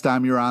subway next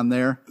time you're on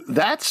there.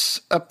 That's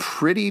a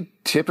pretty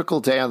typical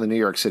day on the New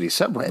York City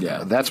subway.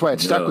 Yeah. That's why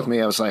it stuck with me.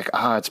 I was like,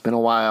 it's been a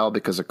while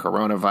because of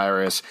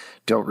coronavirus.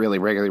 Don't really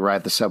regularly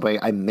ride the subway.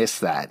 I miss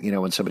that,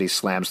 when somebody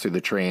slams through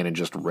the train and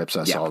just rips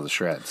us all to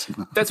shreds.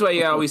 That's why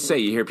you always say,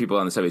 you hear people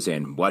on the subway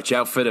saying, watch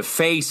out for the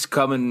face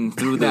coming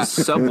through the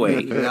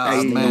subway.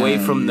 Away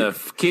from the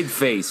kid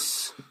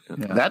face.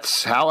 Yeah.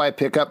 That's how I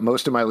pick up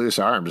most of my loose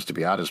arms, to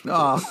be honest with you.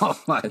 Oh,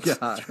 my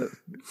God.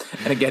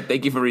 And again,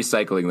 thank you for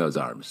recycling those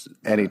arms.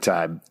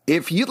 Anytime.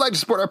 If you'd like to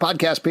support our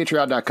podcast,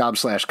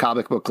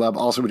 patreon.com/Comic Book Club.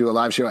 Also, we do a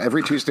live show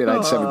every Tuesday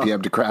night, 7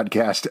 p.m. to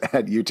Crowdcast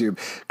at YouTube.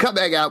 Come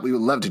hang out. We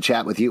would love to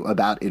chat with you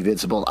about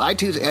Invincible.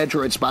 iTunes,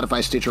 Android,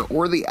 Spotify, Stitcher,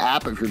 or the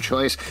app of your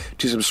choice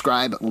to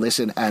subscribe,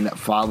 listen, and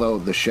follow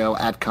the show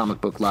at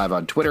Comic Book Live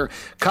on Twitter,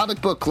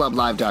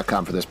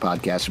 comicbookclublive.com for this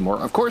podcast and more.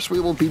 Of course, we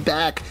will be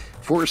back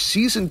for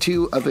season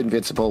 2 of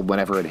Invincible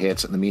whenever it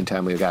hits. In the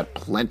meantime, we've got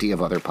plenty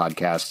of other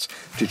podcasts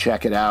to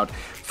check it out.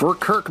 For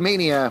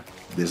Kirkmania,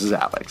 this is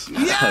Alex.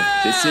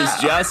 Yeah! This is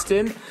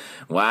Justin.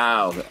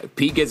 Wow.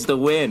 Pete gets the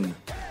win.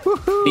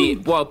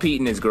 Pete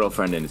and his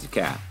girlfriend and his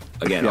cat.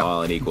 Again,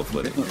 all on equal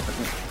footing.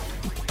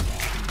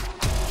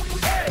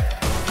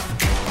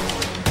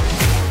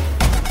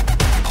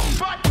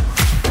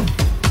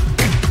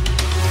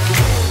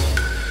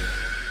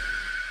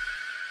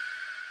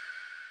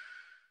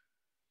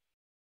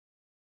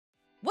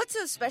 What's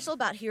so special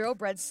about Hero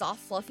Bread's soft,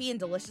 fluffy, and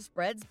delicious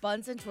breads,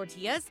 buns, and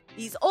tortillas?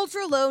 These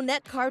ultra-low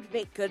net-carb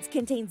baked goods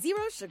contain 0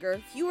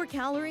 sugar, fewer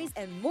calories,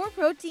 and more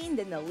protein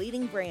than the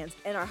leading brands,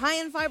 and are high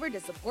in fiber to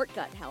support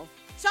gut health.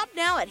 Shop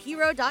now at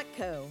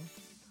Hero.co.